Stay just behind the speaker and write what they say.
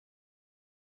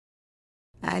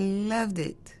I loved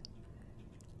it.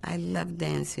 I loved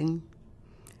dancing.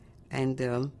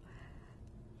 And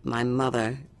my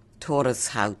mother taught us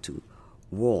how to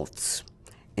waltz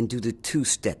and do the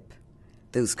two-step,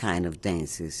 those kind of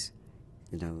dances,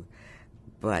 you know.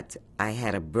 But I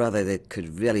had a brother that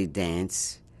could really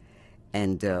dance,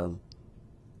 and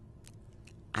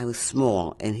I was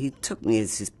small, and he took me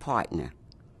as his partner.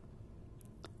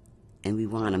 And we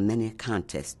won a many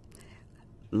contests.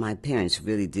 My parents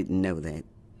really didn't know that.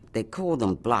 They called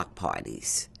them block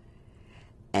parties.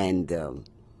 And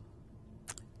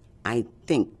I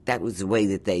think that was the way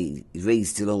that they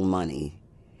raised a little money.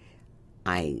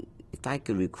 If I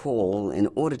could recall, in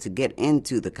order to get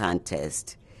into the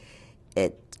contest,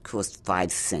 it cost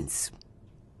 5 cents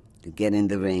to get in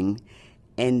the ring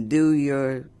and do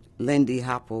your Lindy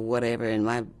Hop or whatever. And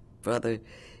my brother,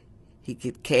 he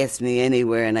could cast me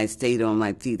anywhere, and I stayed on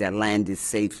my feet. I landed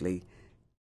safely.